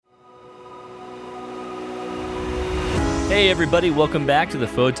Hey everybody, welcome back to the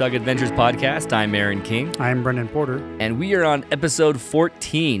Photog Adventures podcast. I'm Aaron King. I'm Brendan Porter. And we are on episode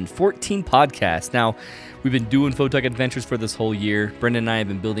 14 podcasts. Now, we've been doing Photog Adventures for this whole year. Brendan and I have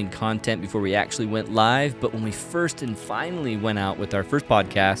been building content before we actually went live, but when we first and finally went out with our first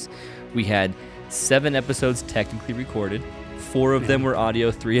podcast, we had 7 episodes technically recorded. 4 of them were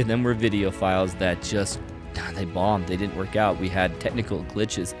audio, 3 of them were video files that just they bombed. They didn't work out. We had technical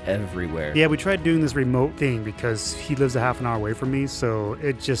glitches everywhere. Yeah, we tried doing this remote thing because he lives a half an hour away from me, so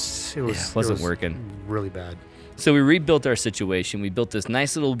it wasn't working. Really bad. So we rebuilt our situation. We built this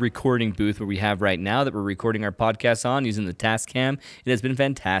nice little recording booth where we have right now that we're recording our podcast on using the Tascam. It has been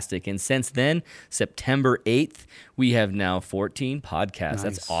fantastic. And since then, September 8th, we have now 14 podcasts. Nice.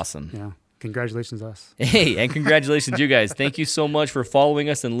 That's awesome. Yeah. Congratulations, us. Hey, and congratulations, you guys. Thank you so much for following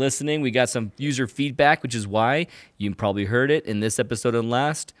us and listening. We got some user feedback, which is why you probably heard it in this episode and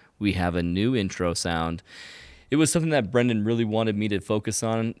last. We have a new intro sound. It was something that Brendan really wanted me to focus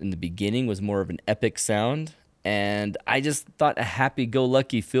on in the beginning, was more of an epic sound. And I just thought a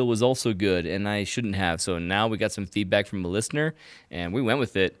happy-go-lucky feel was also good, and I shouldn't have. So now we got some feedback from a listener, and we went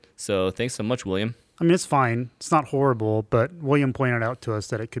with it. So thanks so much, William. I mean, it's fine. It's not horrible, but William pointed out to us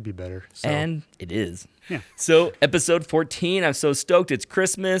that it could be better. So. And it is. Yeah. So episode 14, I'm so stoked. It's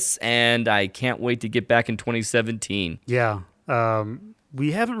Christmas, and I can't wait to get back in 2017. Yeah.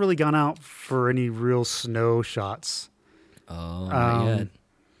 We haven't really gone out for any real snow shots. Oh, not yet.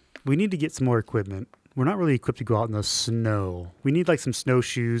 We need to get some more equipment. We're not really equipped to go out in the snow. We need like some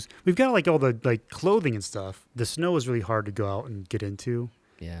snowshoes. We've got like all the like clothing and stuff. The snow is really hard to go out and get into.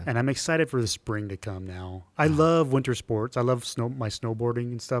 Yeah. And I'm excited for the spring to come now. I love winter sports. I love my snowboarding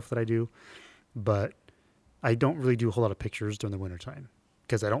and stuff that I do. But I don't really do a whole lot of pictures during the wintertime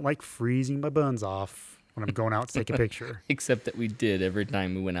because I don't like freezing my buns off when I'm going out to take a picture. Except that we did every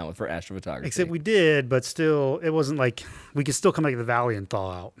time we went out for astrophotography. Except we did, but still, it wasn't like we could still come back to the valley and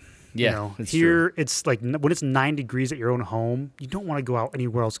thaw out. Yeah, here true. It's like when it's 9 degrees at your own home, you don't want to go out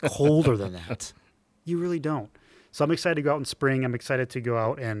anywhere else colder than that. You really don't. So I'm excited to go out in spring. I'm excited to go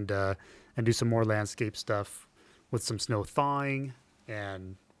out and do some more landscape stuff with some snow thawing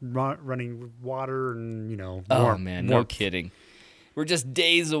and running water and no kidding. We're just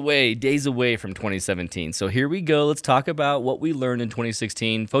days away from 2017. So here we go. Let's talk about what we learned in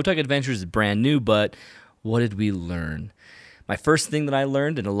 2016. Photog Adventures is brand new, but what did we learn? My first thing that I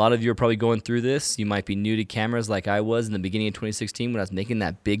learned, and a lot of you are probably going through this, you might be new to cameras like I was in the beginning of 2016 when I was making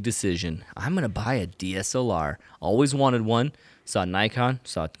that big decision. I'm going to buy a DSLR. Always wanted one. Saw Nikon,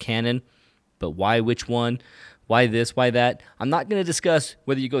 saw Canon, but why which one? Why this, why that? I'm not going to discuss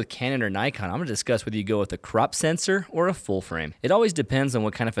whether you go with Canon or Nikon. I'm going to discuss whether you go with a crop sensor or a full frame. It always depends on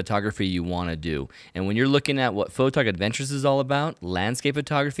what kind of photography you want to do. And when you're looking at what Photog Adventures is all about, landscape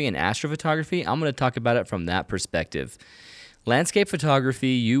photography and astrophotography, I'm going to talk about it from that perspective. Landscape photography,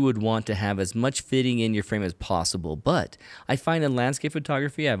 you would want to have as much fitting in your frame as possible, but I find in landscape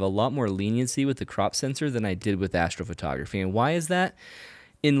photography I have a lot more leniency with the crop sensor than I did with astrophotography. And why is that?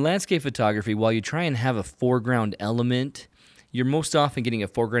 In landscape photography, while you try and have a foreground element, you're most often getting a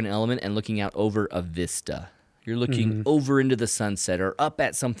foreground element and looking out over a vista. You're looking over into the sunset or up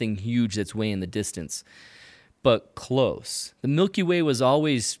at something huge that's way in the distance, but close. The Milky Way was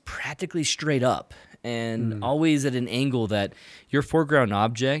always practically straight up. And always at an angle that your foreground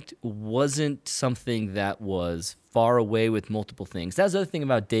object wasn't something that was far away with multiple things. That's the other thing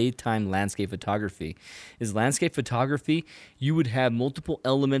about daytime landscape photography. Is landscape photography, you would have multiple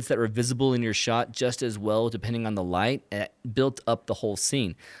elements that were visible in your shot just as well, depending on the light, built up the whole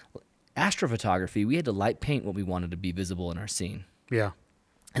scene. Astrophotography, we had to light paint what we wanted to be visible in our scene. Yeah.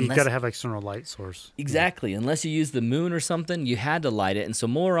 You've got to have external light source. Exactly. Unless you use the moon or something, you had to light it. And so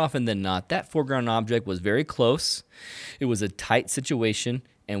more often than not, that foreground object was very close. It was a tight situation,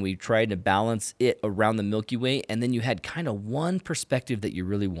 and we tried to balance it around the Milky Way. And then you had kind of one perspective that you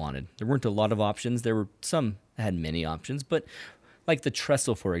really wanted. There weren't a lot of options. There were some that had many options, but like the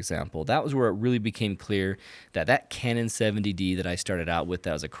trestle, for example, that was where it really became clear that that Canon 70D that I started out with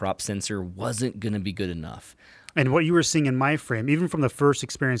that was a crop sensor wasn't going to be good enough. And what you were seeing in my frame, even from the first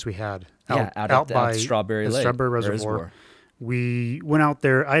experience we had out by Strawberry Lake, Strawberry Reservoir, we went out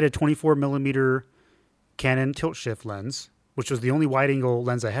there. I had a 24 millimeter Canon tilt shift lens, which was the only wide angle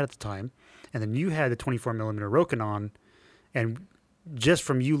lens I had at the time. And then you had the 24 millimeter Rokinon. And just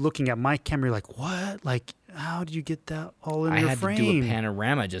from you looking at my camera, you're like, what? Like, how did you get that all in your frame? I had to do a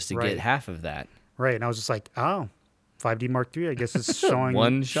panorama just to get half of that. Right. And I was just like, oh. 5D Mark III. I guess it's showing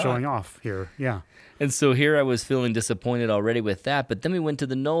One shot. showing off here. Yeah. And so here I was feeling disappointed already with that, but then we went to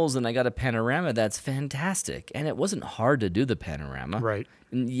the Knolls and I got a panorama that's fantastic. And it wasn't hard to do the panorama. Right.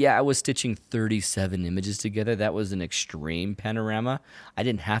 And yeah, I was stitching 37 images together. That was an extreme panorama. I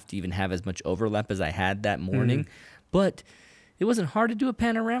didn't have to even have as much overlap as I had that morning, but it wasn't hard to do a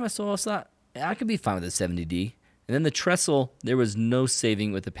panorama, so I thought I could be fine with a 70D. And then the trestle, there was no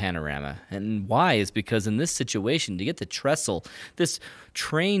saving with the panorama. And why is because in this situation, to get the trestle, this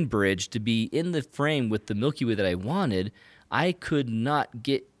train bridge to be in the frame with the Milky Way that I wanted, I could not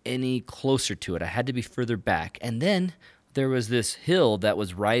get any closer to it. I had to be further back. And then there was this hill that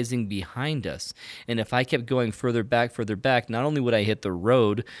was rising behind us. And if I kept going further back, not only would I hit the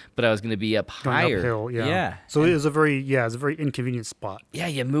road, but I was going to be up Going higher. uphill, yeah. Yeah. So it was a very inconvenient spot. Yeah,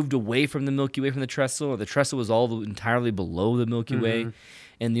 you moved away from the Milky Way from the trestle. Or the trestle was all entirely below the Milky Way.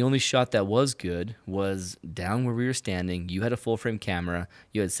 And the only shot that was good was down where we were standing. You had a full frame camera.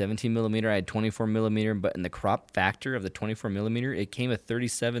 You had 17 millimeter. I had 24 millimeter. But in the crop factor of the 24 millimeter, it came at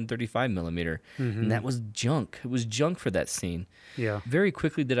 37, 35 millimeter. And that was junk. It was junk for that scene. Yeah. Very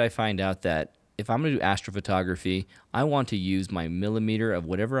quickly did I find out that if I'm going to do astrophotography, I want to use my millimeter of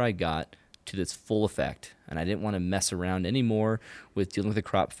whatever I got to this full effect. And I didn't want to mess around anymore with dealing with the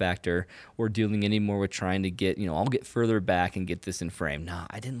crop factor or dealing anymore with trying to get, I'll get further back and get this in frame. No,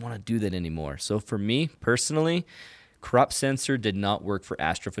 I didn't want to do that anymore. So for me, personally, crop sensor did not work for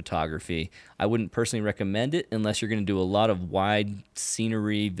astrophotography. I wouldn't personally recommend it unless you're going to do a lot of wide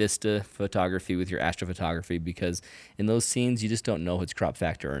scenery, vista photography with your astrophotography, because in those scenes, you just don't know if it's crop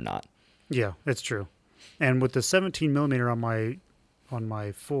factor or not. Yeah, it's true. And with the 17 millimeter on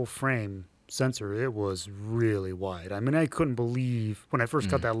my full frame sensor, it was really wide. I mean, I couldn't believe when I first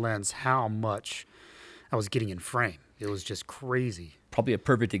got that lens how much I was getting in frame. It was just crazy. Probably a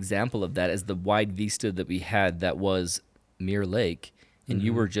perfect example of that is the wide vista that we had that was Mirror Lake, and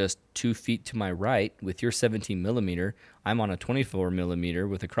you were just 2 feet to my right with your 17 millimeter. I'm on a 24 millimeter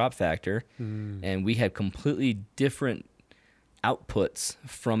with a crop factor, and we had completely different outputs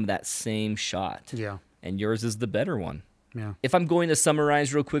from that same shot. Yeah. And yours is the better one. Yeah. If I'm going to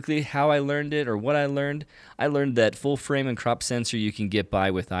summarize real quickly how I learned it or what I learned that full frame and crop sensor you can get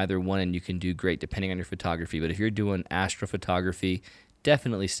by with either one and you can do great depending on your photography. But if you're doing astrophotography,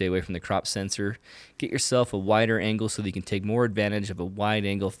 definitely stay away from the crop sensor. Get yourself a wider angle so that you can take more advantage of a wide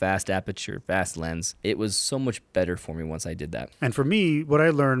angle, fast aperture, fast lens. It was so much better for me once I did that. And for me, what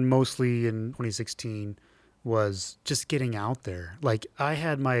I learned mostly in 2016 was just getting out there. Like, I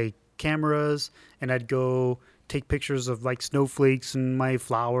had my cameras and I'd go take pictures of like snowflakes and my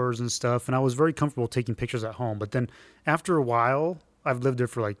flowers and stuff, and I was very comfortable taking pictures at home. But then after a while, I've lived there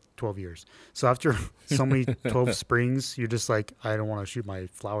for like 12 years. So after so many 12 springs, you're just like, I don't want to shoot my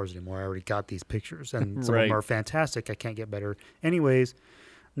flowers anymore. I already got these pictures, and some of them are fantastic. I can't get better. Anyways,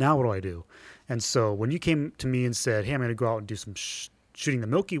 now what do I do? And so when you came to me and said, hey, I'm going to go out and do some shooting the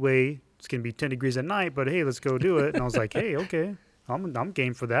Milky Way, it's going to be 10 degrees at night, but hey, let's go do it. And I was like, hey, okay, I'm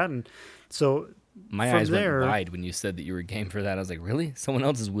game for that. And so my eyes went wide when you said that you were game for that. I was like, really? Someone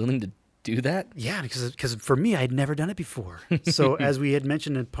else is willing to do that? Yeah, because for me, I had never done it before. So as we had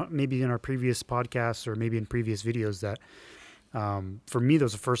mentioned maybe in our previous podcasts or maybe in previous videos, that for me, that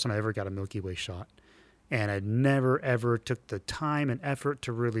was the first time I ever got a Milky Way shot. And I never, ever took the time and effort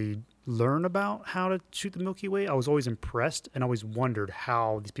to really learn about how to shoot the Milky Way. I was always impressed and always wondered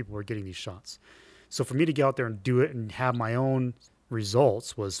how these people were getting these shots. So for me to get out there and do it and have my own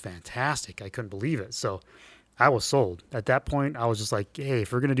results was fantastic. I couldn't believe it. So I was sold. At that point, I was just like, hey,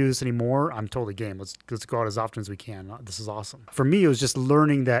 if we're going to do this anymore, I'm totally game. Let's go out as often as we can. This is awesome. For me, it was just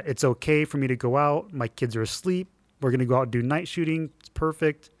learning that it's okay for me to go out. My kids are asleep. We're going to go out and do night shooting. It's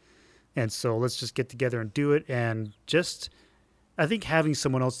perfect. And so let's just get together and do it. And just, I think having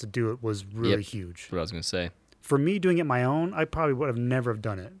someone else to do it was really huge. That's what I was going to say. For me, doing it my own, I probably would have never have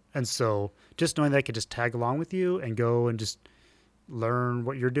done it. And so just knowing that I could just tag along with you and go and just learn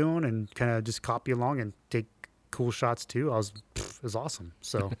what you're doing and kind of just copy along and take cool shots too. It was awesome.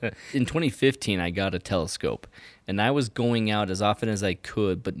 So in 2015, I got a telescope and I was going out as often as I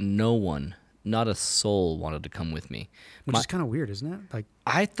could, but no one, not a soul wanted to come with me. Which is kind of weird, isn't it? Like,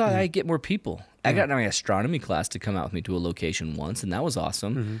 I thought I'd get more people. I got my astronomy class to come out with me to a location once, and that was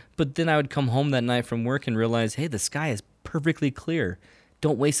awesome. But then I would come home that night from work and realize, hey, the sky is perfectly clear.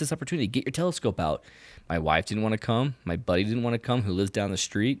 Don't waste this opportunity. Get your telescope out. My wife didn't want to come. My buddy didn't want to come, who lives down the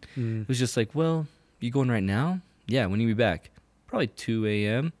street. It was just like, well, you going right now? Yeah, when you be back? Probably 2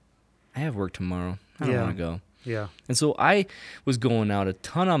 a.m. I have work tomorrow. I don't want to go. Yeah. And so I was going out a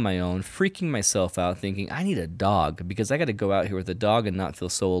ton on my own, freaking myself out, thinking I need a dog because I got to go out here with a dog and not feel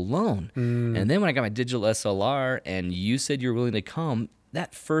so alone. And then when I got my digital SLR and you said you're willing to come,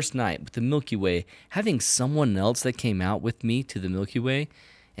 that first night with the Milky Way, having someone else that came out with me to the Milky Way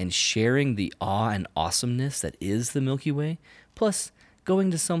and sharing the awe and awesomeness that is the Milky Way, plus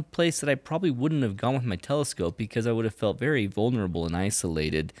going to some place that I probably wouldn't have gone with my telescope because I would have felt very vulnerable and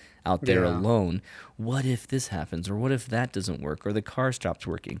isolated out there alone. What if this happens, or what if that doesn't work, or the car stops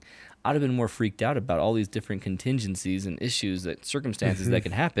working? I'd have been more freaked out about all these different contingencies and issues, that circumstances that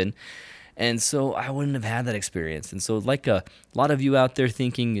could happen. And so I wouldn't have had that experience. And so like a lot of you out there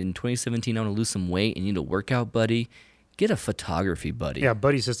thinking in 2017, I want to lose some weight and you need a workout buddy, get a photography buddy. Yeah,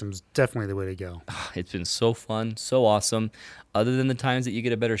 buddy system's definitely the way to go. It's been so fun, so awesome. Other than the times that you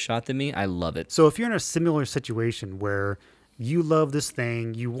get a better shot than me, I love it. So if you're in a similar situation where you love this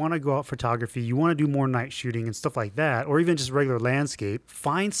thing, you want to go out photography, you want to do more night shooting and stuff like that, or even just regular landscape,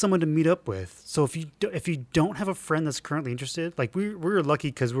 find someone to meet up with. So if you don't have a friend that's currently interested, like we're lucky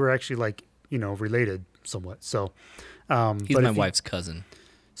because we're actually like, related somewhat. So he's my wife's cousin.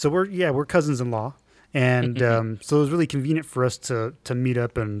 So we're cousins-in-law, and so it was really convenient for us to meet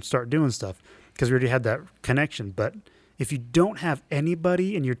up and start doing stuff because we already had that connection. But if you don't have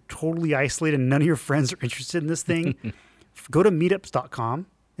anybody and you're totally isolated and none of your friends are interested in this thing, go to meetups.com.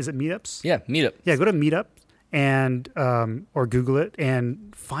 Is it Meetups? Yeah, Meetup. Yeah, go to Meetup and or Google it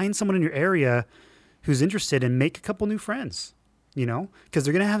and find someone in your area who's interested and make a couple new friends, because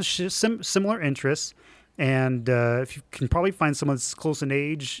they're going to have similar interests. And if you can probably find someone that's close in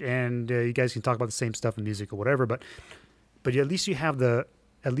age and you guys can talk about the same stuff in music or whatever, but at least you have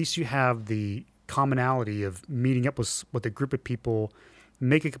the commonality of meeting up with a group of people,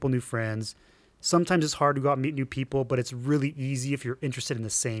 make a couple new friends. Sometimes it's hard to go out and meet new people, but it's really easy if you're interested in the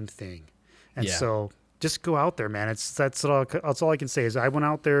same thing. And so just go out there, man. That's all I can say is I went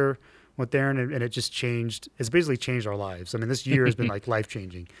out there with Aaron and it just changed. It's basically changed our lives. I mean, this year has been like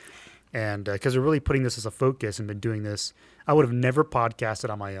life-changing. And because we're really putting this as a focus and been doing this, I would have never podcasted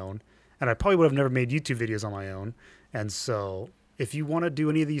on my own. And I probably would have never made YouTube videos on my own. And so if you want to do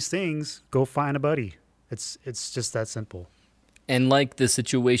any of these things, go find a buddy. It's just that simple. And like the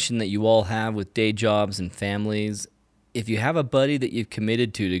situation that you all have with day jobs and families, if you have a buddy that you've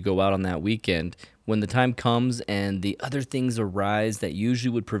committed to go out on that weekend, when the time comes and the other things arise that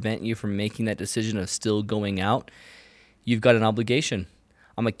usually would prevent you from making that decision of still going out, you've got an obligation.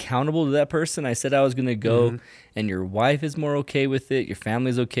 I'm accountable to that person. I said I was going to go, and your wife is more okay with it. Your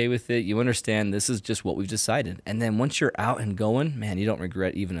family's okay with it. You understand this is just what we've decided. And then once you're out and going, man, you don't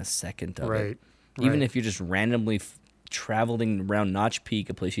regret even a second of it. Even if you're just randomly traveling around Notch Peak,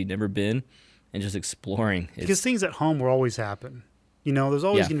 a place you'd never been, and just exploring. Because things at home will always happen. There's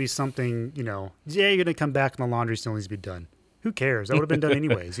always going to be something, you're going to come back and the laundry still needs to be done. Who cares? That would have been done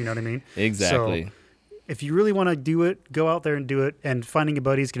anyways. You know what I mean? Exactly. So, if you really want to do it, go out there and do it, and finding a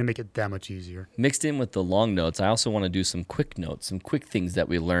buddy is going to make it that much easier. Mixed in with the long notes, I also want to do some quick notes, some quick things that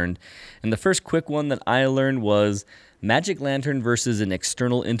we learned. And the first quick one that I learned was magic lantern versus an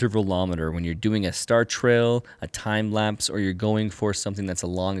external intervalometer when you're doing a star trail, a time lapse, or you're going for something that's a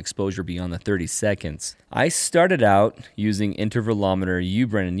long exposure beyond the 30 seconds. I started out using intervalometer. You,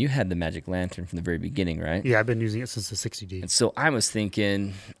 Brennan, you had the magic lantern from the very beginning, right? Yeah, I've been using it since the 60D. And so I was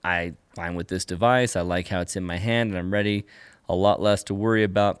thinking, I'm fine with this device. I like how it's in my hand and I'm ready. A lot less to worry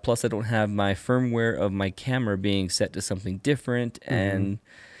about. Plus, I don't have my firmware of my camera being set to something different. And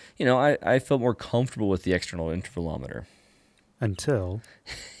I felt more comfortable with the external intervalometer. Until?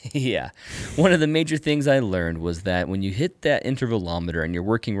 Yeah. One of the major things I learned was that when you hit that intervalometer and you're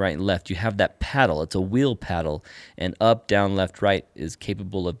working right and left, you have that paddle. It's a wheel paddle. And up, down, left, right is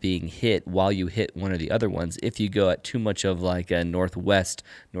capable of being hit while you hit one of the other ones if you go at too much of like a northwest,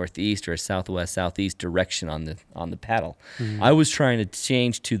 northeast, or a southwest, southeast direction on the paddle. I was trying to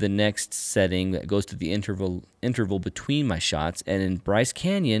change to the next setting that goes to the interval between my shots. And in Bryce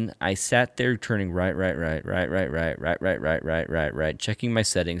Canyon, I sat there turning right, checking my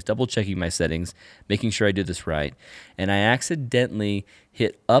settings, double checking my settings, making sure I did this right. And I accidentally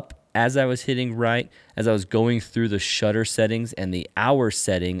hit up as I was hitting right, as I was going through the shutter settings and the hour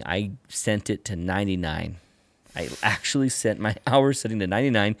setting, I sent it to 99. I actually sent my hour setting to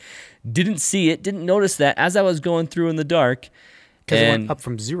 99. Didn't see it, didn't notice that as I was going through in the dark. Because it went up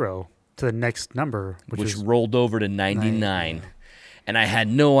from 0 to the next number, which rolled over to 99. And I had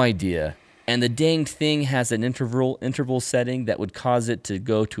no idea. And the dang thing has an interval setting that would cause it to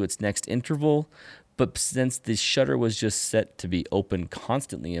go to its next interval. But since the shutter was just set to be open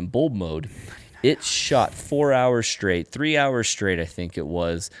constantly in bulb mode, it shot 4 hours straight, 3 hours straight, I think it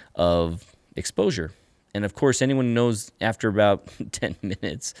was, of exposure. And of course, anyone knows after about 10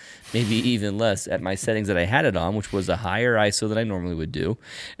 minutes, maybe even less, at my settings that I had it on, which was a higher ISO than I normally would do,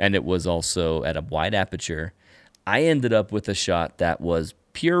 and it was also at a wide aperture, I ended up with a shot that was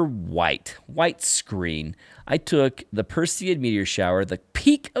pure white screen. I took the Perseid meteor shower, the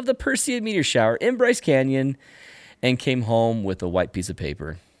peak of the Perseid meteor shower in Bryce Canyon, and came home with a white piece of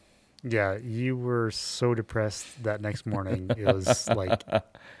paper. Yeah, you were so depressed that next morning. It was like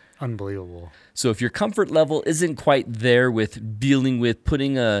unbelievable. So if your comfort level isn't quite there with dealing with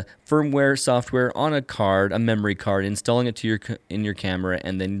putting a firmware software on a card, a memory card, installing it to in your camera,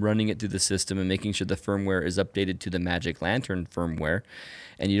 and then running it through the system and making sure the firmware is updated to the Magic Lantern firmware,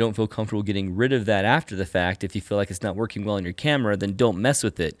 and you don't feel comfortable getting rid of that after the fact, if you feel like it's not working well on your camera, then don't mess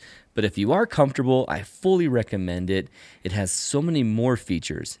with it. But if you are comfortable, I fully recommend it. It has so many more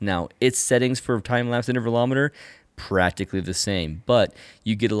features. Now, its settings for time-lapse intervalometer, practically the same, but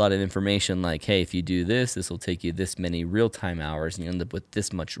you get a lot of information like, hey, if you do this, this will take you this many real-time hours, and you end up with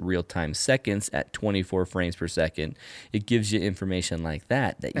this much real-time seconds at 24 frames per second. It gives you information like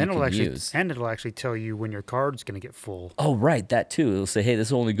that you can use. And it'll actually tell you when your card's going to get full. Oh, right, that too. It'll say, hey,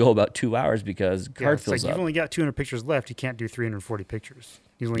 this will only go about 2 hours because card fills up. You've only got 200 pictures left. You can't do 340 pictures.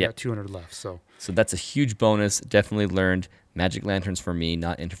 You've only got 200 left. So that's a huge bonus. Definitely learned Magic Lanterns for me,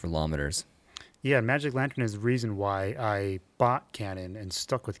 not intervalometers. Yeah, Magic Lantern is the reason why I bought Canon and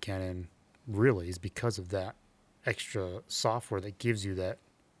stuck with Canon, really, is because of that extra software that gives you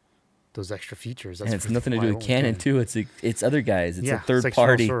those extra features. And it's nothing to do with Canon, too. It's other guys. It's a third it's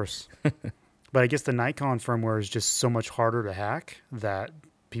party. Source. But I guess the Nikon firmware is just so much harder to hack that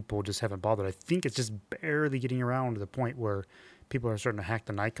people just haven't bothered. I think it's just barely getting around to the point where people are starting to hack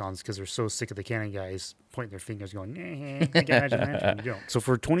the Nikons because they're so sick of the Canon guys pointing their fingers going, I got Magic Lantern. You don't. So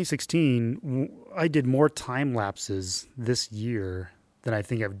for 2016, I did more time lapses this year than I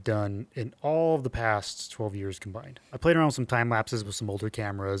think I've done in all of the past 12 years combined. I played around with some time lapses with some older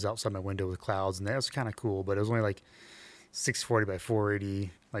cameras outside my window with clouds, and that was kind of cool, but it was only like 640 by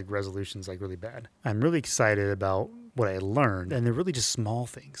 480, like resolution's like really bad. I'm really excited about what I learned, and they're really just small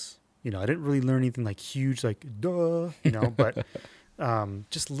things. You know, I didn't really learn anything like huge, like, duh, you know, but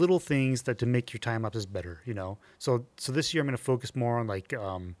just little things that to make your time lapses better, you know. So this year I'm going to focus more on like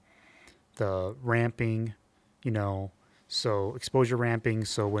the ramping, you know, so exposure ramping.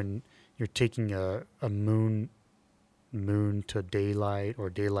 So when you're taking a moon to daylight or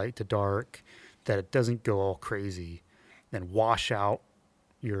daylight to dark, that it doesn't go all crazy and wash out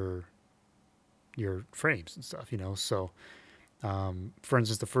your frames and stuff, you know. So for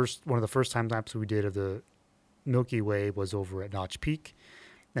instance, one of the first time lapses we did of the Milky Way was over at Notch Peak,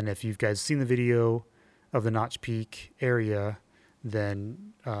 and if you guys seen the video of the Notch Peak area,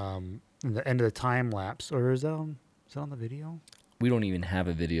 then in the end of the time lapse, or is that on the video? We don't even have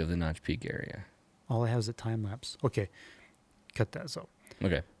a video of the Notch Peak area. All I have is a time lapse. Okay, cut that. So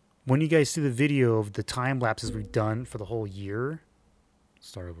okay, when you guys see the video of the time lapses we've done for the whole year.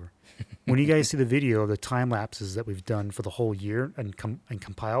 Start over. When you guys see the video of the time lapses that we've done for the whole year and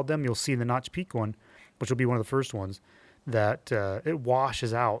compiled them, you'll see the Notch Peak one, which will be one of the first ones, that it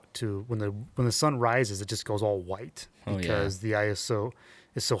washes out to when the sun rises, it just goes all white because the ISO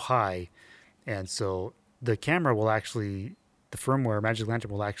is so high, and so the camera will actually, the firmware Magic Lantern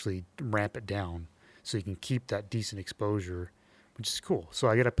will actually ramp it down so you can keep that decent exposure, which is cool. So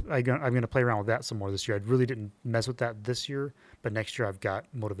I'm gonna play around with that some more this year. I really didn't mess with that this year, but next year I've got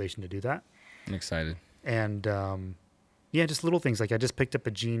motivation to do that. I'm excited. And just little things like I just picked up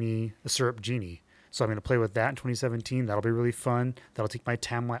a syrup genie, so I'm gonna play with that in 2017. That'll be really fun. That'll take my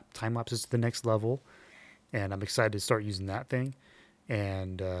time lapses to the next level, and I'm excited to start using that thing.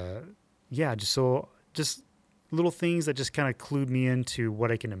 And just little things that just kind of clued me into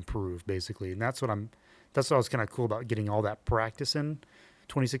what I can improve, basically. And that's what was kind of cool about getting all that practice in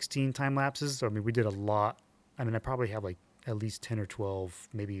 2016 time lapses. So, I mean, we did a lot. I mean, I probably have like at least 10 or 12,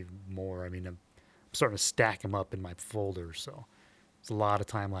 maybe more. I mean, I'm starting to stack them up in my folder. So it's a lot of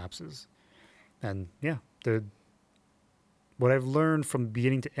time lapses. And yeah, what I've learned from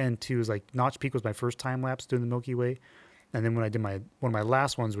beginning to end too is like Notch Peak was my first time lapse doing the Milky Way. And then when I did one of my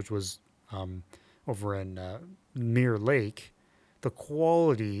last ones, which was over in Mirror Lake, the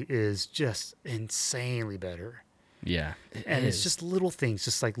quality is just insanely better. Yeah. It's just little things,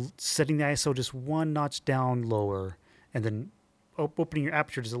 just like setting the ISO just one notch down lower and then opening your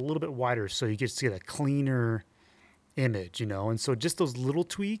aperture just a little bit wider so you get to get a cleaner image, you know? And so just those little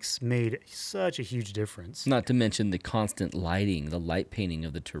tweaks made such a huge difference. Not to mention the constant lighting, the light painting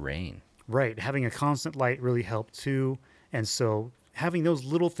of the terrain. Right. Having a constant light really helped too. And so having those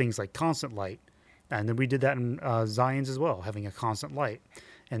little things like constant light, and then we did that in Zion's as well, having a constant light.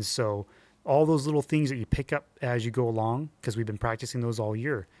 And so all those little things that you pick up as you go along, because we've been practicing those all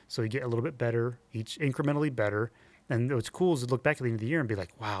year. So you get a little bit better, each incrementally better. And what's cool is to look back at the end of the year and be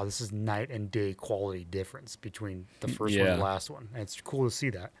like, wow, this is night and day quality difference between the first one and the last one. And it's cool to see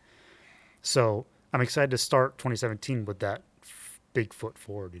that. So I'm excited to start 2017 with that big foot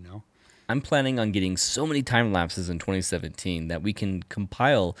forward, you know? I'm planning on getting so many time lapses in 2017 that we can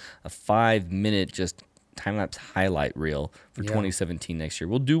compile a 5-minute just time lapse highlight reel for 2017 next year.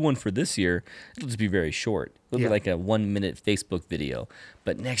 We'll do one for this year. It'll just be very short. It'll be like a 1-minute Facebook video.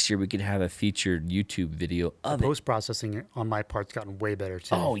 But next year we could have a featured YouTube video of it. Post processing on my part's gotten way better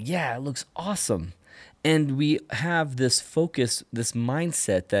too. Oh yeah, it looks awesome. And we have this focus, this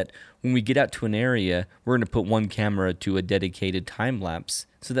mindset that when we get out to an area, we're going to put one camera to a dedicated time lapse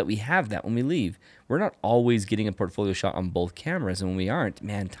so that we have that when we leave. We're not always getting a portfolio shot on both cameras, and when we aren't,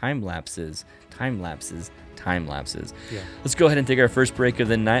 man, time lapses, time lapses, time lapses. Yeah. Let's go ahead and take our first break of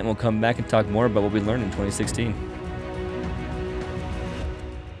the night, and we'll come back and talk more about what we learned in 2016.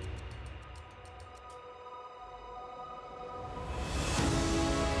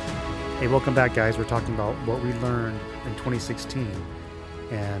 Hey, welcome back, guys. We're talking about what we learned in 2016.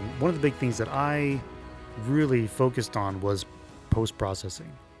 And one of the big things that I really focused on was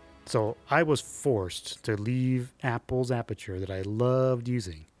post-processing. So I was forced to leave Apple's Aperture that I loved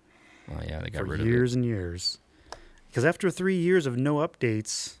using Oh, yeah, they got for rid of years it. and years. Because after 3 years of no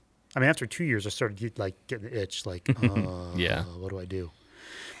updates, I mean, after 2 years, I started getting the itch, like, Yeah. what do I do?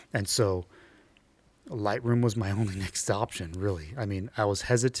 And so Lightroom was my only next option, really. I mean, I was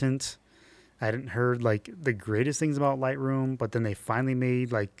hesitant. I hadn't heard like the greatest things about Lightroom, but then they finally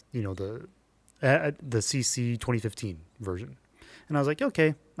made like, you know, the CC 2015 version. And I was like,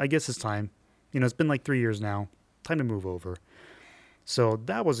 okay, I guess it's time. You know, it's been like 3 years now. Time to move over. So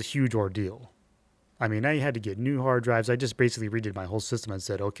that was a huge ordeal. I mean, I had to get new hard drives. I just basically redid my whole system and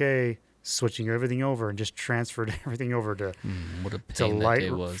said, okay, switching everything over, and just transferred everything over to What a pain that day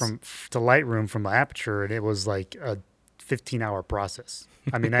was. to Lightroom from Aperture, and it was like a 15-hour process.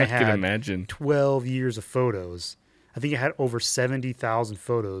 I mean, I I can had imagine. 12 years of photos. I think I had over 70,000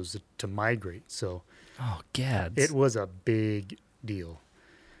 photos to migrate. So Oh, gads. it was a big deal.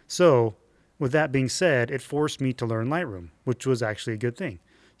 So with that being said, it forced me to learn Lightroom, which was actually a good thing.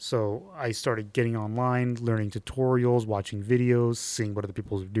 So I started getting online, learning tutorials, watching videos, seeing what other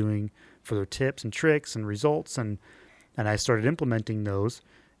people are doing for their tips and tricks and results. And I started implementing those.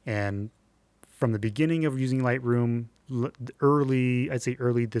 And from the beginning of using Lightroom, early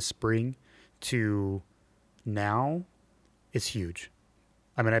this spring to now, it's huge.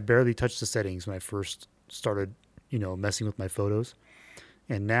 I mean, I barely touched the settings when I first started, you know, messing with my photos.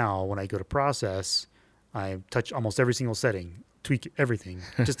 And now when I go to process, I touch almost every single setting, tweak everything,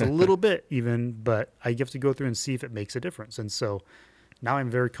 just a little bit even, but I have to go through and see if it makes a difference. And so now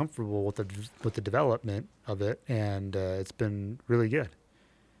I'm very comfortable with the development of it, and it's been really good.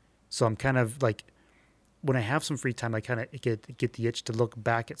 So I'm kind of like, when I have some free time, I kind of get the itch to look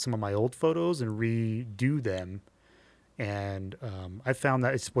back at some of my old photos and redo them. And I found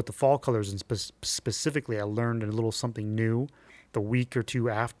that it's with the fall colors, and specifically, I learned a little something new the week or two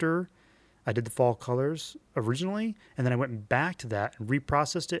after I did the fall colors originally, and then I went back to that and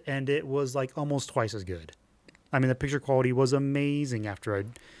reprocessed it, and it was like almost twice as good. I mean, the picture quality was amazing after I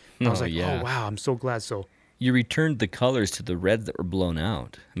was like, oh, wow, I'm so glad. So you returned the colors to the reds that were blown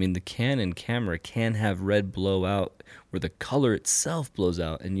out. I mean, the Canon camera can have red blowout where the color itself blows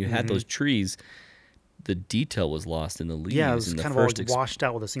out, and you had those trees. The detail was lost in the leaves. Yeah, it was in the kind of first all washed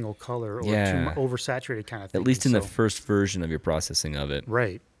out with a single color, or too oversaturated kind of thing. At least in the first version of your processing of it.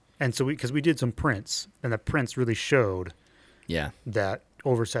 Right. And so because we did some prints, and the prints really showed that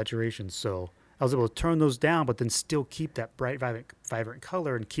oversaturation. So I was able to turn those down, but then still keep that bright, vibrant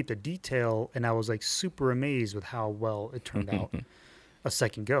color and keep the detail. And I was like super amazed with how well it turned out a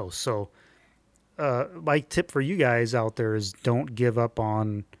second go. So my tip for you guys out there is don't give up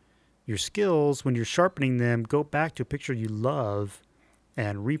on your skills. When you're sharpening them, go back to a picture you love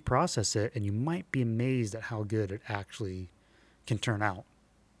and reprocess it, and you might be amazed at how good it actually can turn out.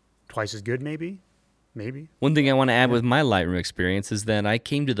 Twice as good, maybe. One thing I want to add with my Lightroom experience is that I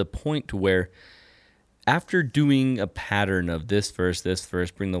came to the point to where after doing a pattern of this first,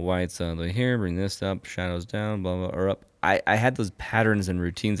 bring the whites on here, bring this up, shadows down, blah, blah, or up. I had those patterns and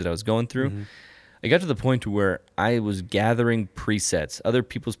routines that I was going through. I got to the point to where I was gathering presets, other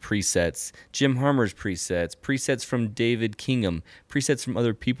people's presets, Jim Harmer's presets from David Kingham, presets from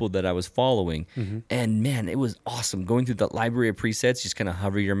other people that I was following. And man, it was awesome going through that library of presets. Just kind of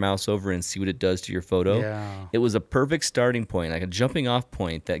hover your mouse over and see what it does to your photo. Yeah. It was a perfect starting point, like a jumping off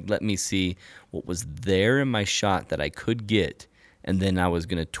point that let me see what was there in my shot that I could get and then I was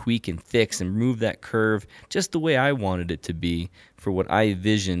going to tweak and fix and move that curve just the way I wanted it to be for what I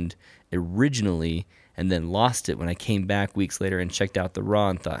envisioned originally, and then lost it when I came back weeks later and checked out the raw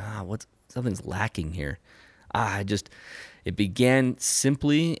and thought, something's lacking here. It began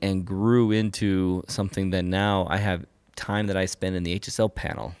simply and grew into something that now I have time that I spend in the HSL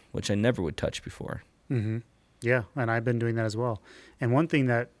panel, which I never would touch before. Mm-hmm. Yeah, and I've been doing that as well. And one thing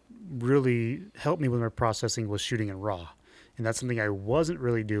that really helped me with my processing was shooting in RAW. And that's something I wasn't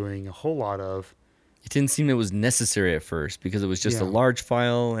really doing a whole lot of. It didn't seem it was necessary at first because it was just a large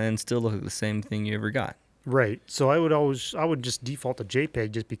file and still looked like the same thing you ever got. Right. So I would just default to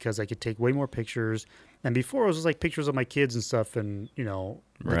JPEG just because I could take way more pictures. And before it was just like pictures of my kids and stuff and,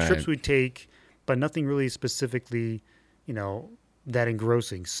 the trips we'd take, but nothing really specifically, that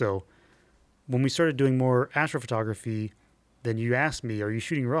engrossing. So when we started doing more astrophotography, then you asked me, are you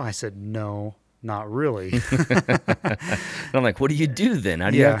shooting RAW? I said, no, not really. And I'm like, what do you do then?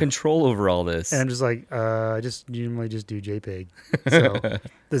 How do you have control over all this? And I'm just like, I just normally just do JPEG.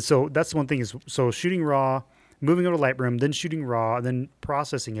 So that's one thing is, so shooting RAW, moving over to Lightroom, then shooting RAW, and then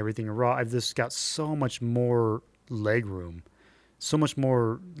processing everything in RAW. I've just got so much more leg room, so much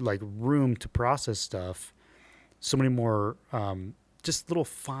more like room to process stuff, so many more just little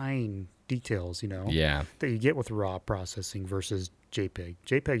fine details, that you get with RAW processing versus JPEG.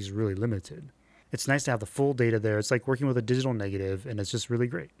 JPEG is really limited. It's nice to have the full data there. It's like working with a digital negative, and it's just really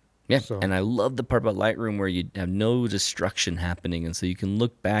great. Yeah, and I love the part about Lightroom where you have no destruction happening, and so you can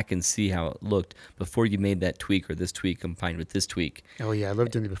look back and see how it looked before you made that tweak or this tweak combined with this tweak. Oh, yeah, I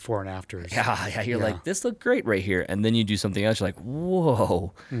love doing the before and afters. Yeah, you're like, this looked great right here, and then you do something else, you're like,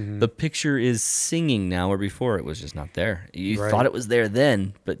 whoa, the picture is singing now where before it was just not there. You thought it was there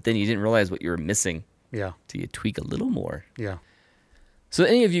then, but then you didn't realize what you were missing. Yeah. So you tweak a little more. Yeah. So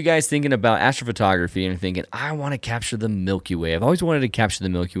any of you guys thinking about astrophotography and thinking, I want to capture the Milky Way. I've always wanted to capture the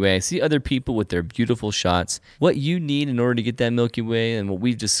Milky Way. I see other people with their beautiful shots. What you need in order to get that Milky Way and what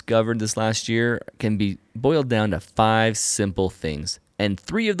we've discovered this last year can be boiled down to 5 simple things. And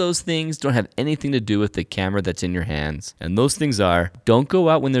 3 of those things don't have anything to do with the camera that's in your hands. And those things are, don't go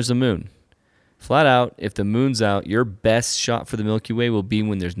out when there's a moon. Flat out, if the moon's out, your best shot for the Milky Way will be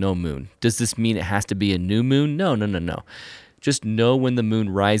when there's no moon. Does this mean it has to be a new moon? No. Just know when the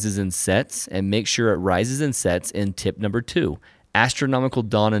moon rises and sets, and make sure it rises and sets in tip number 2. Astronomical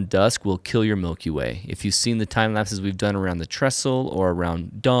dawn and dusk will kill your Milky Way. If you've seen the time lapses we've done around the trestle or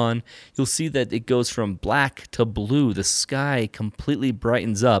around dawn, you'll see that it goes from black to blue. The sky completely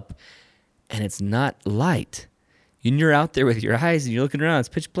brightens up, and it's not light. And you're out there with your eyes, and you're looking around, it's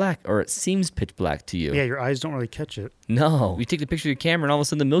pitch black, or it seems pitch black to you. Yeah, your eyes don't really catch it. No. You take the picture of your camera, and all of a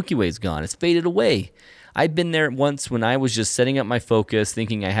sudden the Milky Way's gone. It's faded away. I've been there once when I was just setting up my focus,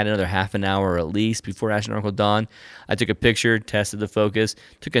 thinking I had another half an hour at least before astronomical dawn. I took a picture, tested the focus,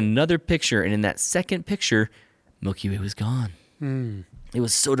 took another picture, and in that second picture, Milky Way was gone. It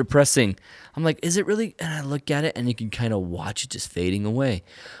was so depressing. I'm like, is it really? And I look at it, and you can kind of watch it just fading away.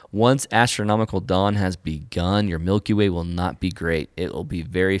 Once astronomical dawn has begun, your Milky Way will not be great. It will be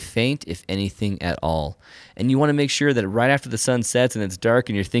very faint, if anything at all. And you want to make sure that right after the sun sets and it's dark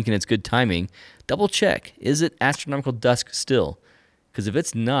and you're thinking it's good timing, double check. Is it astronomical dusk still? Because if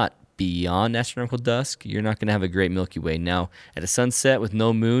it's not beyond astronomical dusk, you're not going to have a great Milky Way. Now, at a sunset with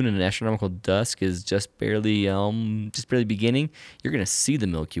no moon and an astronomical dusk is just barely beginning, you're going to see the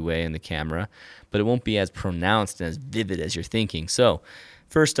Milky Way in the camera, but it won't be as pronounced and as vivid as you're thinking. So,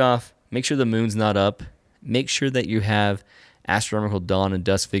 first off, make sure the moon's not up. Make sure that you have astronomical dawn and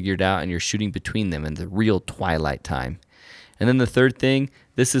dusk figured out and you're shooting between them in the real twilight time. And then the third thing,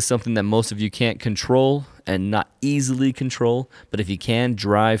 this is something that most of you can't control and not easily control, but if you can,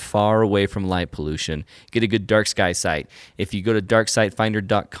 drive far away from light pollution. Get a good dark sky site. If you go to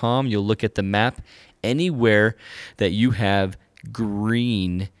darksightfinder.com, you'll look at the map. Anywhere that you have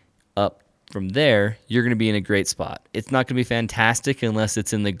green up from there, you're going to be in a great spot. It's not going to be fantastic unless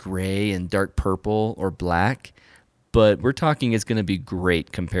it's in the gray and dark purple or black, but we're talking it's going to be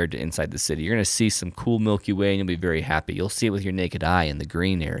great compared to inside the city. You're going to see some cool Milky Way and you'll be very happy. You'll see it with your naked eye in the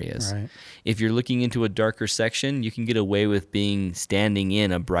green areas. Right. If you're looking into a darker section, you can get away with standing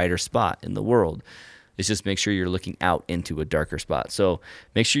in a brighter spot in the world. It's just make sure you're looking out into a darker spot. So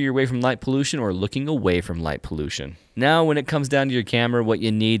make sure you're away from light pollution or looking away from light pollution. Now, when it comes down to your camera, what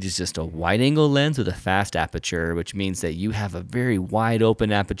you need is just a wide-angle lens with a fast aperture, which means that you have a very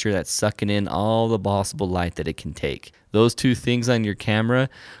wide-open aperture that's sucking in all the possible light that it can take. Those 2 things on your camera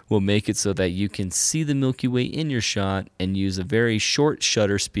will make it so that you can see the Milky Way in your shot and use a very short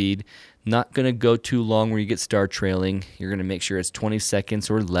shutter speed Not going to go too long where you get star trailing. You're going to make sure it's 20 seconds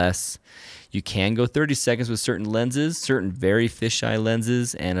or less. You can go 30 seconds with certain lenses, certain very fisheye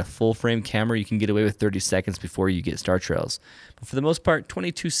lenses, and a full frame camera. You can get away with 30 seconds before you get star trails. But for the most part,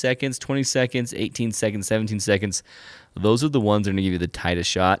 22 seconds, 20 seconds, 18 seconds, 17 seconds, those are the ones that are going to give you the tightest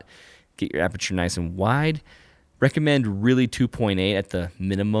shot. Get your aperture nice and wide. Recommend really 2.8 at the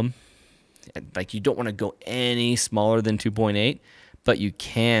minimum. Like, you don't want to go any smaller than 2.8, but you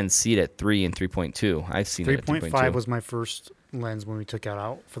can see it at 3 and 3.2. I've seen it at 3.5 was my first lens when we took it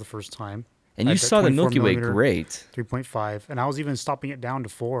out for the first time. And you saw the Milky Way great. 3.5, and I was even stopping it down to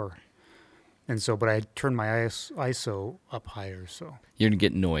 4. And so, but I turned my ISO up higher, so. You're going to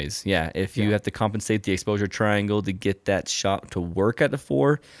get noise. Yeah, if you have to compensate the exposure triangle to get that shot to work at a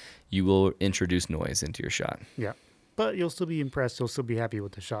 4, you will introduce noise into your shot. Yeah, but you'll still be impressed. You'll still be happy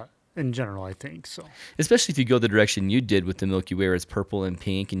with the shot. In general, I think so. Especially if you go the direction you did with the Milky Way, where it's purple and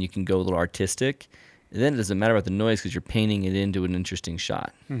pink, and you can go a little artistic. And then it doesn't matter about the noise because you're painting it into an interesting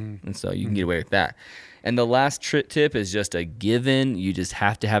shot. Mm-hmm. And so you can get away with that. And the last tip is just a given. You just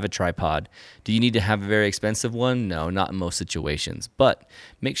have to have a tripod. Do you need to have a very expensive one? No, not in most situations. But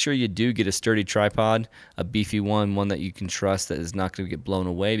make sure you do get a sturdy tripod, a beefy one that you can trust that is not going to get blown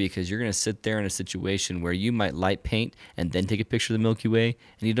away, because you're going to sit there in a situation where you might light paint and then take a picture of the Milky Way,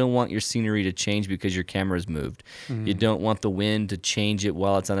 and you don't want your scenery to change because your camera's moved. Mm-hmm. You don't want the wind to change it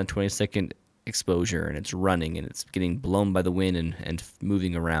while it's on a 20-second exposure and it's running and it's getting blown by the wind and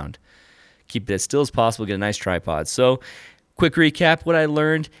moving around. Keep it as still as possible, get a nice tripod. So, quick recap, what I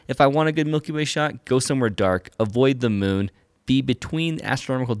learned: if I want a good Milky Way shot, go somewhere dark, avoid the moon, be between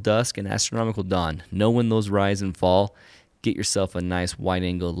astronomical dusk and astronomical dawn. Know when those rise and fall. Get yourself a nice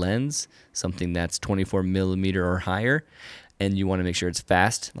wide-angle lens, something that's 24 millimeter or higher, and you want to make sure it's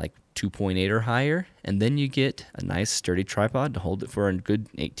fast, like 2.8 or higher, and then you get a nice sturdy tripod to hold it for a good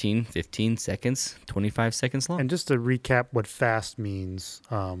 18, 15 seconds, 25 seconds long. And just to recap what fast means,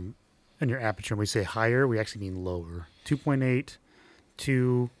 in your aperture, when we say higher, we actually mean lower. 2.8,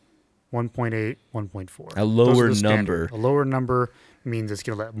 2, 1.8, 1.4. A lower number. A lower number means it's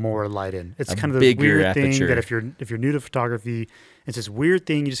going to let more light in. It's kind of the weird aperture thing that if you're new to photography, it's this weird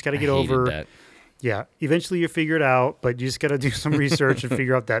thing you just got to get over. That. Yeah, eventually you figure it out, but you just got to do some research and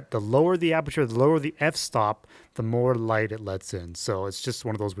figure out that the lower the aperture, the lower the f-stop, the more light it lets in. So it's just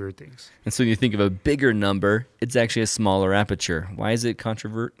one of those weird things. And so you think of a bigger number, it's actually a smaller aperture. Why is it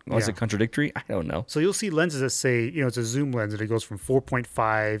contradictory? I don't know. So you'll see lenses that say, it's a zoom lens and it goes from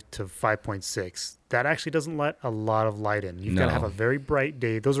 4.5 to 5.6. That actually doesn't let a lot of light in. You've got to have a very bright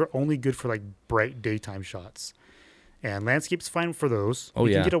day. Those are only good for like bright daytime shots. And landscape's fine for those.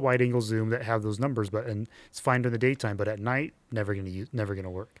 You can get a wide angle zoom that have those numbers, and it's fine during the daytime. But at night, never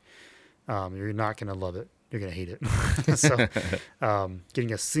gonna work. You're not gonna love it. You're gonna hate it. So,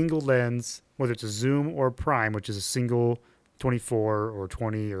 getting a single lens, whether it's a zoom or prime, which is a single 24 or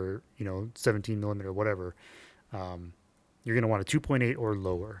 20 or 17 millimeter or whatever, you're gonna want a 2.8 or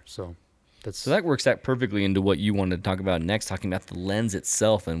lower. So that works out perfectly into what you wanted to talk about next, talking about the lens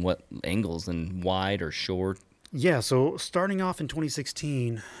itself and what angles and wide or short. Yeah, so starting off in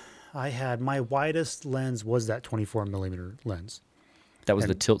 2016, I had my widest lens was that 24 millimeter lens. That was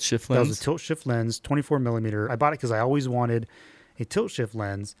the tilt shift lens? That was a tilt shift lens, 24 millimeter. I bought it because I always wanted a tilt shift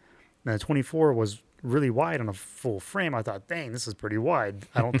lens. And the 24 was really wide on a full frame. I thought, dang, this is pretty wide.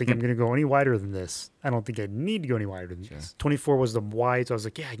 I don't think I'm going to go any wider than this. I don't think I need to go any wider than this. 24 was the wide, so I was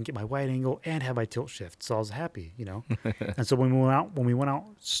like, yeah, I can get my wide angle and have my tilt shift. So I was happy, And so when we went out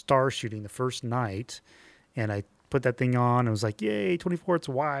star shooting the first night, and I put that thing on, and it was like, yay, 24, it's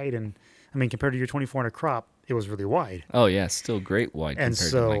wide. And I mean, compared to your 24 in a crop, it was really wide. Oh, yeah, still great wide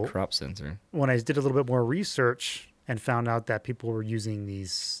compared to my crop sensor. When I did a little bit more research and found out that people were using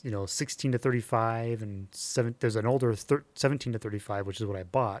these, 16 to 35 and there's an older 17 to 35, which is what I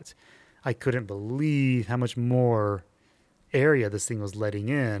bought. I couldn't believe how much more area this thing was letting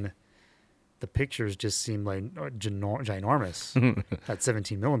in. The pictures just seemed like ginormous at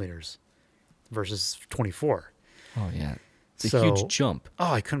 17 millimeters. Versus 24. Oh yeah, it's a huge jump.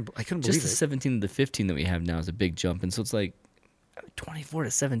 Oh, I couldn't believe it. Just the 17 to the 15 that we have now is a big jump, and so it's like 24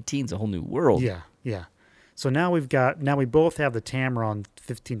 to 17 is a whole new world. Yeah. So now we both have the Tamron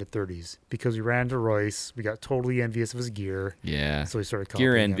 15 to 30s because we ran into Royce. We got totally envious of his gear. Yeah. So we started copying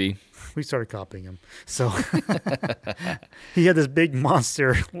gear envy. We started copying him. So he had this big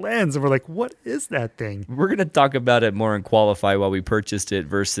monster lens, and we're like, what is that thing? We're going to talk about it more and qualify why we purchased it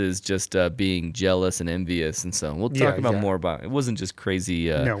versus just being jealous and envious. And so we'll talk about more about it. It wasn't just crazy.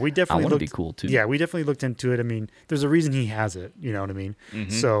 No, we definitely I want to be cool too. Yeah, we definitely looked into it. I mean, there's a reason he has it. You know what I mean?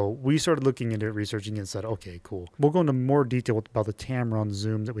 Mm-hmm. So we started looking into it, researching, and said, okay, Okay, cool. We'll go into more detail about the Tamron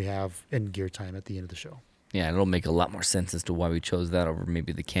zooms that we have in Gear Time at the end of the show. Yeah, it'll make a lot more sense as to why we chose that over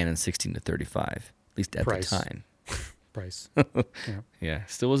maybe the Canon 16 to 35, at least at Price. the time. Price. Yeah,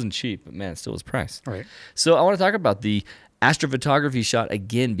 still wasn't cheap, but man, it still was price. All right. So I want to talk about the astrophotography shot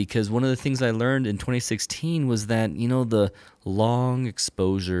again, because one of the things I learned in 2016 was that, the long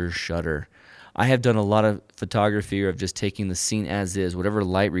exposure shutter. I have done a lot of photography of just taking the scene as is, whatever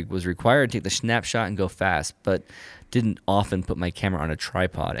light was required, take the snapshot and go fast, but didn't often put my camera on a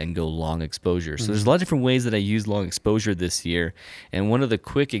tripod and go long exposure. So there's a lot of different ways that I use long exposure this year, and one of the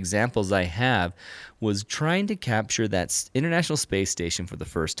quick examples I have was trying to capture that International Space Station for the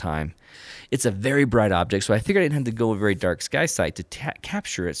first time. It's a very bright object, so I figured I didn't have to go a very dark sky site to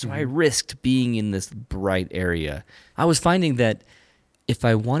capture it, so I risked being in this bright area. I was finding that if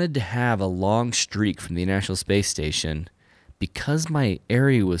I wanted to have a long streak from the International Space Station, because my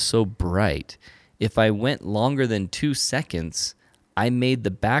area was so bright, if I went longer than 2 seconds, I made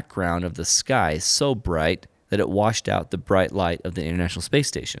the background of the sky so bright that it washed out the bright light of the International Space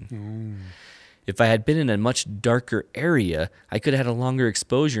Station. If I had been in a much darker area, I could have had a longer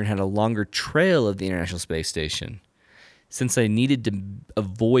exposure and had a longer trail of the International Space Station. Since I needed to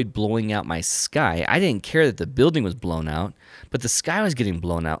avoid blowing out my sky, I didn't care that the building was blown out, but the sky was getting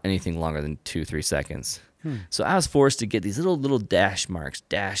blown out anything longer than 2-3 seconds. So I was forced to get these little dash marks,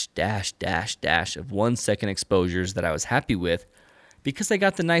 dash of 1 second exposures that I was happy with, because I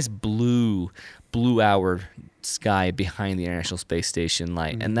got the nice blue hour sky behind the International Space Station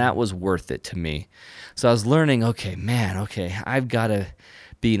light, and that was worth it to me. So I was learning, I've got to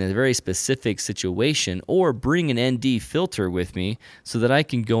be in a very specific situation or bring an ND filter with me so that I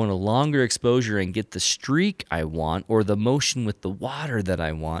can go in a longer exposure and get the streak I want, or the motion with the water that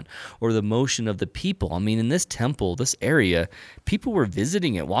I want, or the motion of the people. I mean, in this temple, this area, people were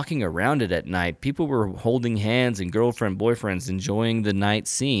visiting it, walking around it at night. People were holding hands and boyfriends, enjoying the night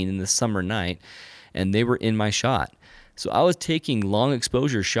scene in the summer night, and they were in my shot. So I was taking long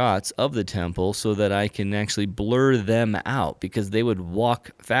exposure shots of the temple so that I can actually blur them out, because they would walk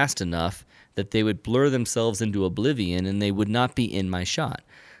fast enough that they would blur themselves into oblivion and they would not be in my shot.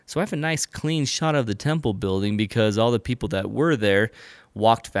 So I have a nice clean shot of the temple building because all the people that were there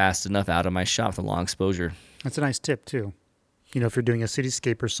walked fast enough out of my shot with a long exposure. That's a nice tip too. If you're doing a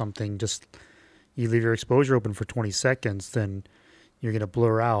cityscape or something, just you leave your exposure open for 20 seconds, then you're going to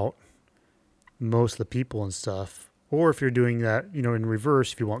blur out most of the people and stuff. Or if you're doing that, in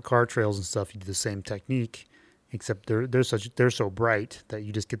reverse, if you want car trails and stuff, you do the same technique, except they're so bright that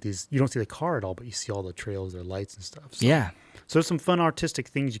you just get these. You don't see the car at all, but you see all the trails, their lights and stuff. So, Yeah. So there's some fun artistic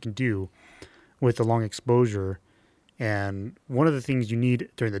things you can do with the long exposure, and one of the things you need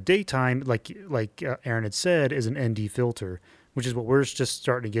during the daytime, like Aaron had said, is an ND filter, which is what we're just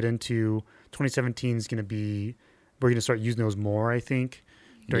starting to get into. 2017 is going to be, we're going to start using those more, I think,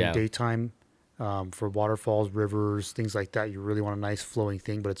 during daytime. For waterfalls, rivers, things like that, you really want a nice flowing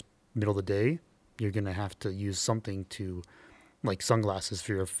thing, but it's middle of the day. You're going to have to use something to, like sunglasses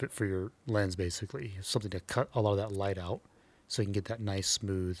for your lens, basically. Something to cut a lot of that light out so you can get that nice,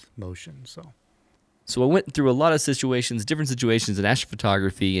 smooth motion. So I went through a lot of different situations in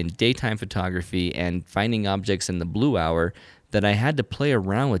astrophotography and daytime photography and finding objects in the blue hour, that I had to play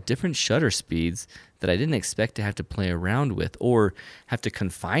around with different shutter speeds that I didn't expect to have to play around with, or have to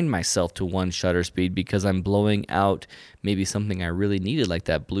confine myself to one shutter speed because I'm blowing out maybe something I really needed, like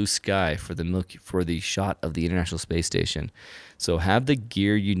that blue sky for the shot of the International Space Station. So have the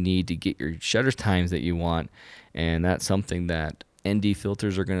gear you need to get your shutter times that you want, and that's something that ND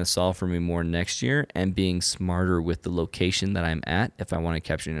filters are going to solve for me more next year, and being smarter with the location that I'm at if I want to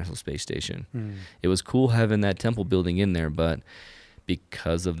capture the International Space Station. It was cool having that temple building in there, but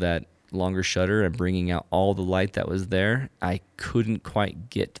because of that longer shutter and bringing out all the light that was there, I couldn't quite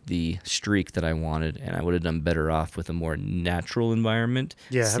get the streak that I wanted, and I would have done better off with a more natural environment.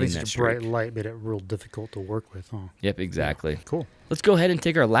 Yeah, having such a bright light made it real difficult to work with, huh? Yep, exactly. Yeah, cool. Let's go ahead and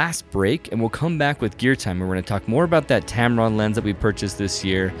take our last break, and we'll come back with Gear Time, and we're going to talk more about that Tamron lens that we purchased this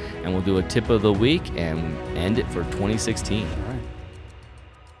year, and we'll do a tip of the week and end it for 2016. All right.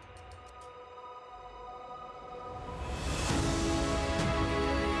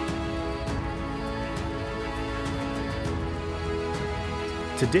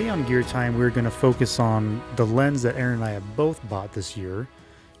 Today on Gear Time, we're going to focus on the lens that Aaron and I have both bought this year.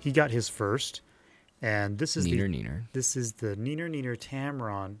 He got his first, and this is Neener. This is the Neener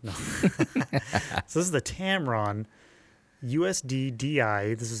Tamron. No. So this is the Tamron USD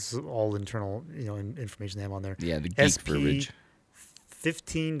DI. This is all internal, information they have on there. Yeah, the geek verbiage.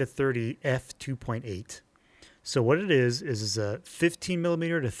 15 to 30 f2.8. So what it is a 15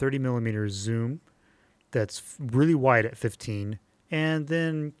 millimeter to 30 millimeter zoom that's really wide at 15 and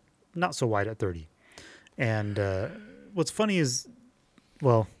then not so wide at 30. And what's funny is,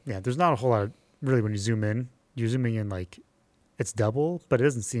 well, yeah, there's not a whole lot of, really, when you zoom in, you're zooming in like it's double, but it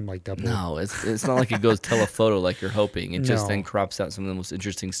doesn't seem like double. No, it's not like it goes telephoto like you're hoping. It just No. then crops out some of the most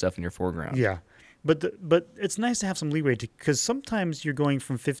interesting stuff in your foreground. Yeah. But it's nice to have some leeway because sometimes you're going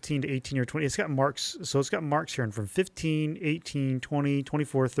from 15 to 18 or 20. It's got marks. So it's got marks here and from 15, 18, 20,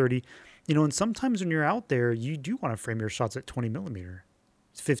 24, 30. And sometimes when you're out there, you do want to frame your shots at 20 millimeter.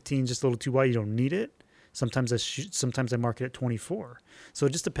 15 just a little too wide. You don't need it. Sometimes I mark it at 24. So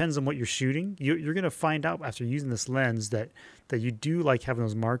it just depends on what you're shooting. You're going to find out after using this lens that you do like having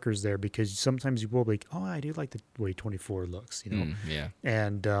those markers there, because sometimes you will be like, oh, I do like the way 24 looks, Yeah.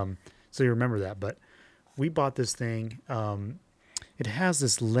 And so you remember that. But we bought this thing. It has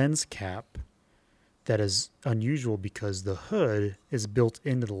this lens cap that is unusual because the hood is built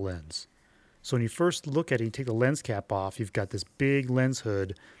into the lens. So when you first look at it, you take the lens cap off, you've got this big lens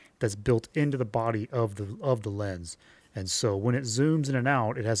hood that's built into the body of the lens. And so when it zooms in and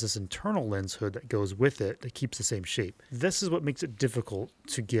out, it has this internal lens hood that goes with it that keeps the same shape. This is what makes it difficult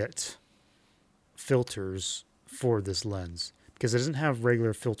to get filters for this lens, because it doesn't have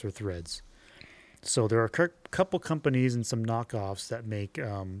regular filter threads. So there are a couple companies and some knockoffs that make,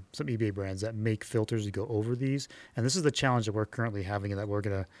 some eBay brands that make filters to go over these. And this is the challenge that we're currently having and that we're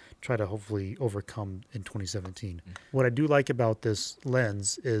going to try to hopefully overcome in 2017. What I do like about this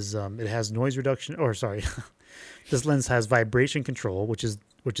lens is it has noise reduction, this lens has vibration control, which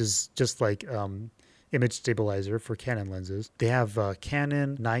is just like image stabilizer for Canon lenses. They have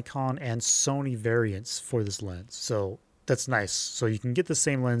Canon, Nikon, and Sony variants for this lens. So that's nice. So you can get the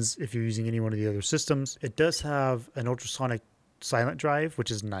same lens if you're using any one of the other systems. It does have an ultrasonic silent drive,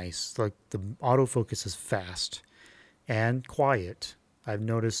 which is nice. Like the autofocus is fast and quiet. I've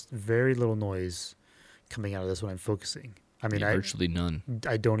noticed very little noise coming out of this when I'm focusing. I mean, virtually none.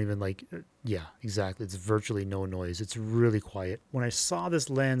 I don't even yeah, exactly. It's virtually no noise. It's really quiet. When I saw this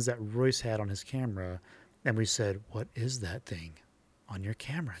lens that Royce had on his camera, and we said, what is that thing on your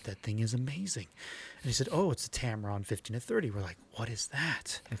camera? That thing is amazing. And he said, oh, it's a Tamron 15 to 30. We're like, what is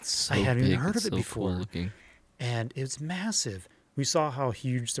that? It's so I hadn't big. even heard It's of it so before. Cool looking. And it's massive. We saw how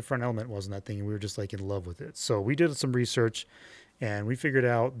huge the front element was in that thing, and we were just like in love with it. So we did some research, and we figured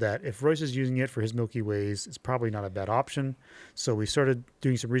out that if Royce is using it for his Milky Ways, it's probably not a bad option. So we started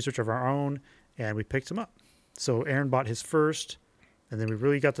doing some research of our own, and we picked him up. So Aaron bought his first, and then we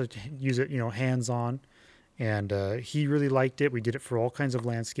really got to use it, hands-on. And he really liked it. We did it for all kinds of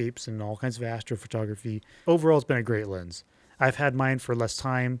landscapes and all kinds of astrophotography. Overall, it's been a great lens. I've had mine for less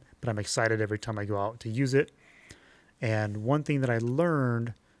time, but I'm excited every time I go out to use it. And one thing that I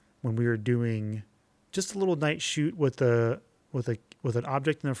learned when we were doing just a little night shoot with an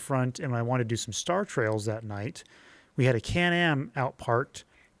object in the front, and I wanted to do some star trails that night, we had a Can-Am parked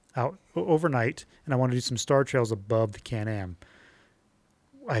out overnight, and I wanted to do some star trails above the Can-Am.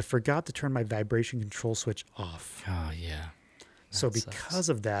 I forgot to turn my vibration control switch off. Oh, yeah. So because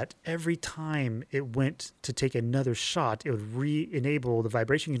of that, every time it went to take another shot, it would re-enable the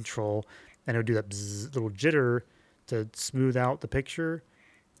vibration control, and it would do that bzz, little jitter to smooth out the picture.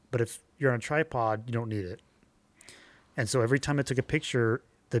 But if you're on a tripod, you don't need it. And so every time I took a picture,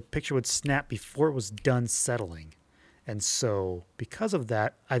 the picture would snap before it was done settling. And so because of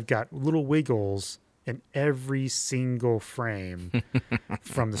that, I've got little wiggles in every single frame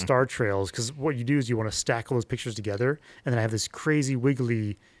from the star trails, because what you do is you want to stack all those pictures together, and then I have this crazy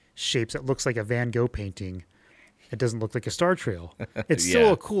wiggly shapes that looks like a Van Gogh painting. It doesn't look like a star trail. It's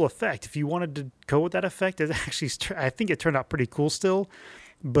still a cool effect. If you wanted to go with that effect, it actually, I think it turned out pretty cool still,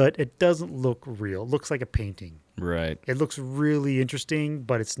 but it doesn't look real. It looks like a painting. Right. It looks really interesting,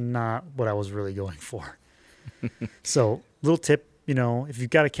 but it's not what I was really going for. So, little tip, if you've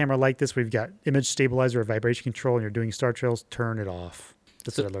got a camera like this where you've got image stabilizer or vibration control and you're doing star trails, turn it off.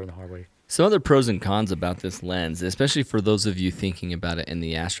 That's what I learned the hard way. Some other pros and cons about this lens, especially for those of you thinking about it in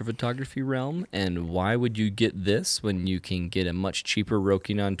the astrophotography realm, and why would you get this when you can get a much cheaper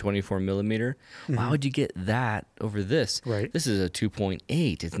Rokinon 24 millimeter? Why would you get that over this? Right. This is a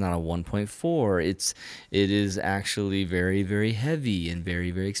 2.8. It's not a 1.4. It is actually very, very heavy and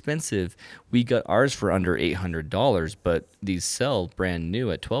very, very expensive. We got ours for under $800, but these sell brand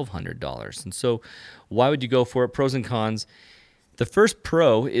new at $1,200. And so why would you go for it? Pros and cons. The first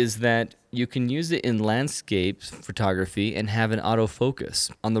pro is that you can use it in landscape photography and have an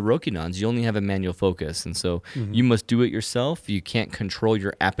autofocus. On the Rokinons, you only have a manual focus, and so you must do it yourself. You can't control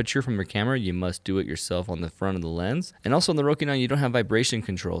your aperture from your camera. You must do it yourself on the front of the lens. And also on the Rokinon, you don't have vibration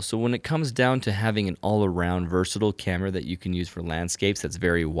control. So when it comes down to having an all-around versatile camera that you can use for landscapes that's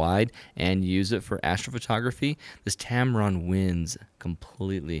very wide and use it for astrophotography, this Tamron wins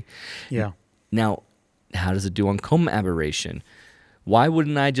completely. Yeah. Now, how does it do on coma aberration? Why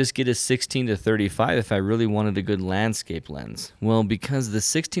wouldn't I just get a 16 to 35 if I really wanted a good landscape lens? Well, because the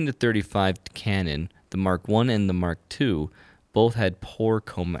 16 to 35 Canon, the Mark I and the Mark II, both had poor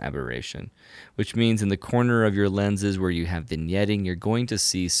coma aberration, which means in the corner of your lenses where you have vignetting, you're going to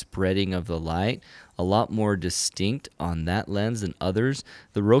see spreading of the light a lot more distinct on that lens than others.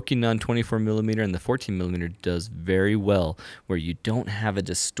 The Rokinon 24mm and the 14mm does very well, where you don't have a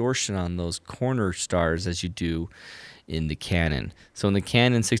distortion on those corner stars as you do in the Canon. So in the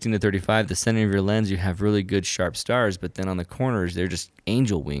Canon 16 to 35, the center of your lens, you have really good sharp stars, but then on the corners, they're just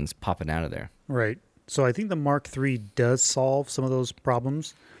angel wings popping out of there. Right. So I think the Mark III does solve some of those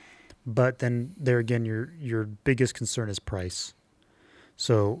problems, but then there again, your biggest concern is price.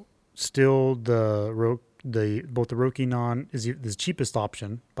 So still both the Rokinon is the cheapest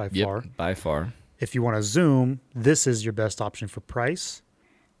option by far. Yep, by far. If you want to zoom, this is your best option for price,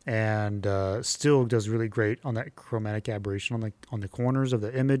 and still does really great on that chromatic aberration on the corners of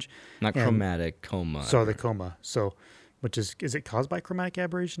the image. Not chromatic, coma. So the coma. So, which is it caused by chromatic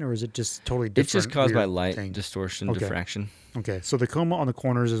aberration, or is it just totally different? It's just caused by light thing? distortion, diffraction. Okay, so the coma on the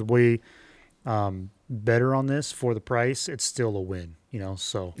corners is way better on this for the price. It's still a win,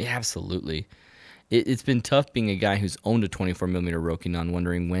 so. Yeah, absolutely. It's been tough being a guy who's owned a 24mm Rokinon,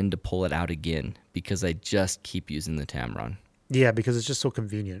 wondering when to pull it out again, because I just keep using the Tamron. Yeah, because it's just so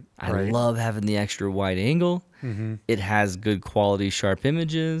convenient. I right? love having the extra wide angle. Mm-hmm. It has good quality, sharp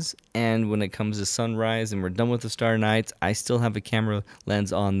images. And when it comes to sunrise and we're done with the star nights, I still have a camera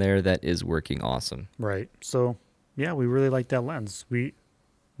lens on there that is working awesome. Right. So, yeah, we really like that lens. We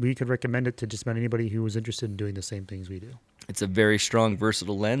could recommend it to just about anybody who was interested in doing the same things we do. It's a very strong,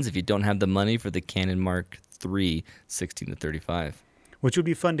 versatile lens if you don't have the money for the Canon Mark III 16 to 35. Which would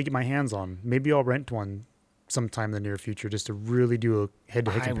be fun to get my hands on. Maybe I'll rent one sometime in the near future just to really do a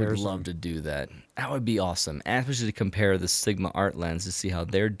head-to-head comparison. I would love to do that. That would be awesome, especially to compare the Sigma Art lens to see how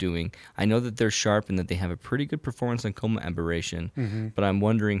they're doing. I know that they're sharp and that they have a pretty good performance on coma aberration, but I'm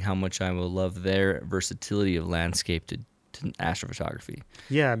wondering how much I will love their versatility of landscape to astrophotography.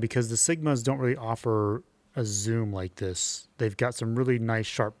 Yeah, because the Sigmas don't really offer a zoom like this. They've got some really nice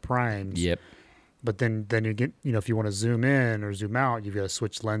sharp primes. Yep. But then you get, if you want to zoom in or zoom out, you've got to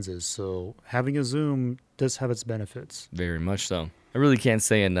switch lenses. So having a zoom does have its benefits. Very much so. I really can't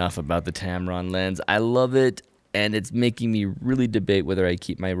say enough about the Tamron lens. I love it, and it's making me really debate whether I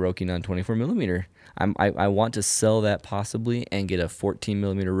keep my Rokinon 24mm. I want to sell that possibly and get a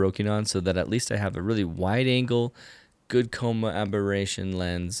 14mm Rokinon so that at least I have a really wide angle, good coma aberration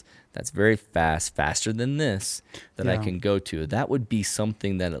lens that's very fast, faster than this, that I can go to. That would be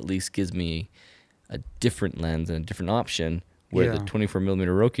something that at least gives me a different lens and a different option, where the 24mm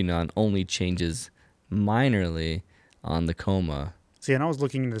Rokinon only changes minorly on the coma. See, and I was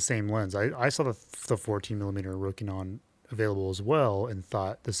looking into the same lens. I saw the 14mm Rokinon available as well and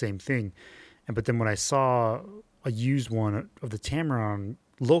thought the same thing. But then when I saw a used one of the Tamron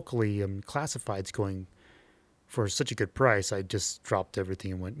locally classifieds going for such a good price, I just dropped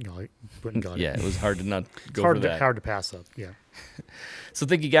everything and went and got it. Yeah, it was hard to not go for that. Hard to pass up, yeah. So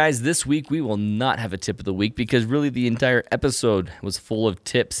thank you guys. This week we will not have a tip of the week because really the entire episode was full of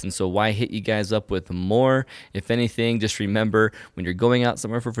tips, and so why hit you guys up with more? If anything, just remember when you're going out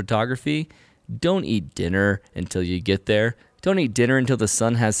somewhere for photography, don't eat dinner until you get there. Don't eat dinner until the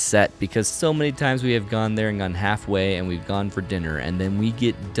sun has set, because so many times we have gone there and gone halfway and we've gone for dinner, and then we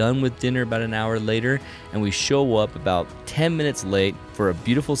get done with dinner about an hour later and we show up about 10 minutes late for a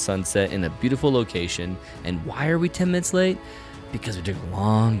beautiful sunset in a beautiful location. And why are we 10 minutes late? Because we took a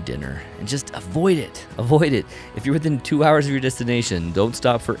long dinner. And just avoid it. Avoid it. If you're within 2 hours of your destination, don't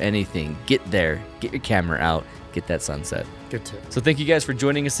stop for anything. Get there. Get your camera out. Get that sunset. Good tip. So thank you guys for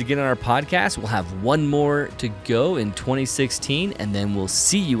joining us again on our podcast. We'll have one more to go in 2016, and then we'll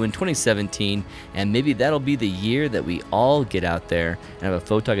see you in 2017. And maybe that'll be the year that we all get out there and have a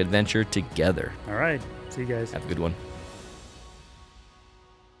photog adventure together. All right. See you guys. Have a good one.